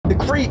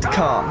Great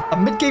Khan, a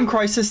mid-game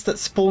crisis that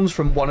spawns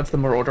from one of the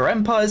Marauder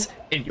empires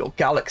in your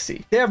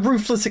galaxy. They are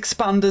ruthless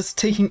expanders,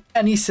 taking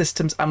any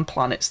systems and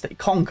planets they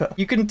conquer.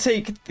 You can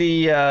take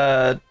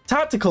the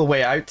tactical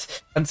way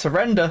out and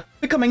surrender,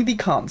 becoming the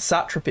Khan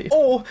satrapy.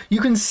 Or you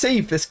can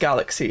save this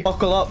galaxy,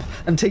 buckle up,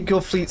 and take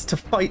your fleets to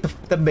fight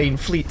the main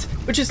fleet,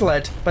 which is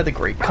led by the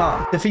Great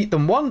Khan. Defeat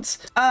them once,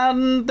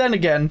 and then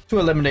again to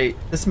eliminate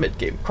this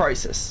mid-game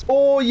crisis.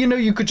 Or, you know,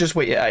 you could just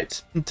wait it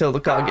out until the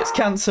Khan gets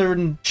cancer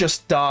and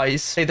just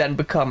dies. They then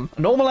become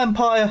a normal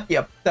empire.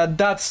 Yep,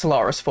 that's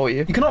Stellaris for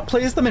you. You cannot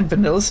play as them in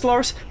vanilla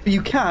Stellaris, but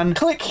you can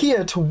click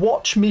here to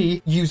watch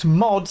me use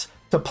mods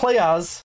to play as